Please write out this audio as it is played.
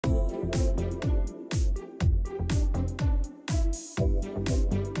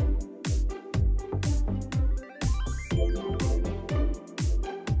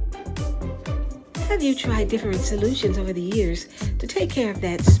Have you tried different solutions over the years to take care of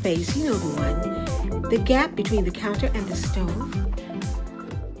that space? You know the one. The gap between the counter and the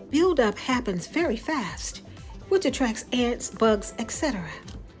stove. Build-up happens very fast, which attracts ants, bugs, etc.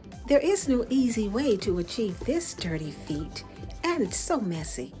 There is no easy way to achieve this dirty feat, and it's so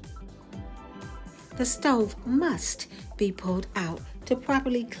messy. The stove must be pulled out to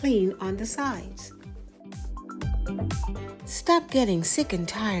properly clean on the sides. Stop getting sick and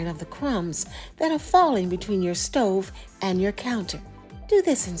tired of the crumbs that are falling between your stove and your counter. Do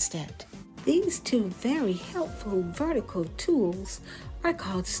this instead. These two very helpful vertical tools are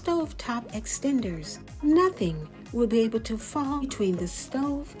called stovetop extenders. Nothing will be able to fall between the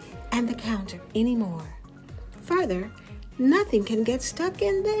stove and the counter anymore. Further, nothing can get stuck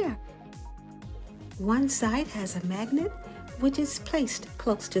in there. One side has a magnet which is placed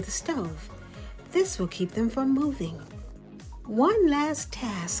close to the stove. This will keep them from moving. One last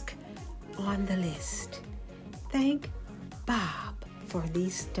task on the list. Thank Bob for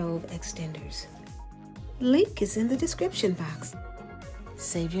these stove extenders. Link is in the description box.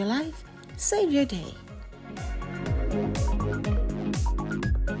 Save your life, save your day.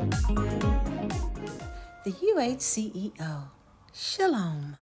 The UHCEO. Shalom.